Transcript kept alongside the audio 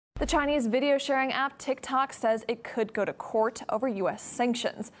The Chinese video sharing app TikTok says it could go to court over U.S.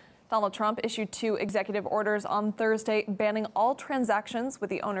 sanctions. Donald Trump issued 2 executive orders on Thursday banning all transactions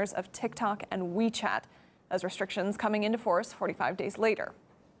with the owners of TikTok and WeChat. Those restrictions coming into force 45 days later.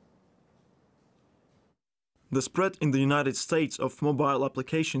 The spread in the United States of mobile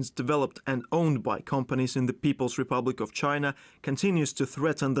applications developed and owned by companies in the People's Republic of China continues to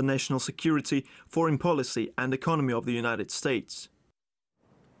threaten the national security, foreign policy, and economy of the United States.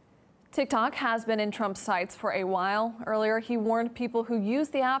 TikTok has been in Trump's sights for a while. Earlier, he warned people who use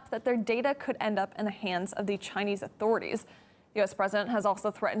the app that their data could end up in the hands of the Chinese authorities. The U.S. president has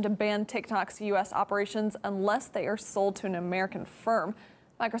also threatened to ban TikTok's U.S. operations unless they are sold to an American firm.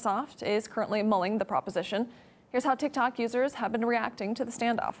 Microsoft is currently mulling the proposition. Here's how TikTok users have been reacting to the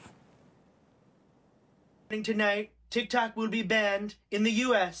standoff. Tonight, TikTok will be banned in the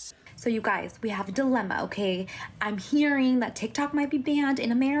U.S. So you guys, we have a dilemma, okay? I'm hearing that TikTok might be banned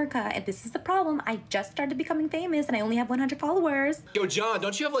in America, and this is the problem. I just started becoming famous, and I only have 100 followers. Yo, John,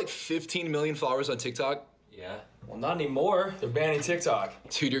 don't you have like 15 million followers on TikTok? Yeah, well, not anymore. They're banning TikTok.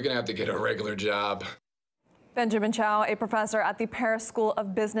 Dude, you're gonna have to get a regular job. Benjamin Chow, a professor at the Paris School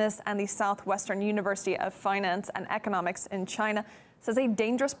of Business and the Southwestern University of Finance and Economics in China, says a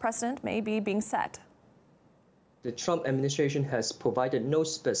dangerous precedent may be being set. The Trump administration has provided no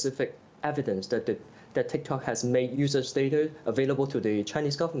specific evidence that TikTok has made users' data available to the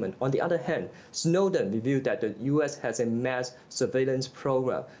Chinese government. On the other hand, Snowden revealed that the U.S. has a mass surveillance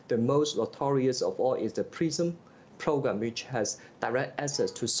program. The most notorious of all is the PRISM program, which has direct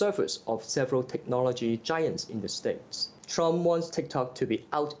access to servers of several technology giants in the States. Trump wants TikTok to be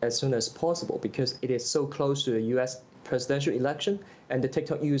out as soon as possible because it is so close to the U.S. presidential election, and the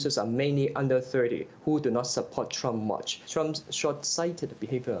TikTok users are mainly under 30 who do not support Trump much. Trump's short-sighted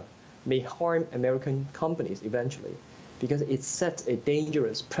behavior may harm American companies eventually because it sets a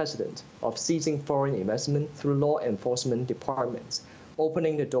dangerous precedent of seizing foreign investment through law enforcement departments,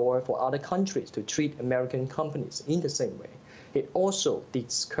 opening the door for other countries to treat American companies in the same way. It also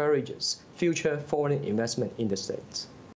discourages future foreign investment in the States.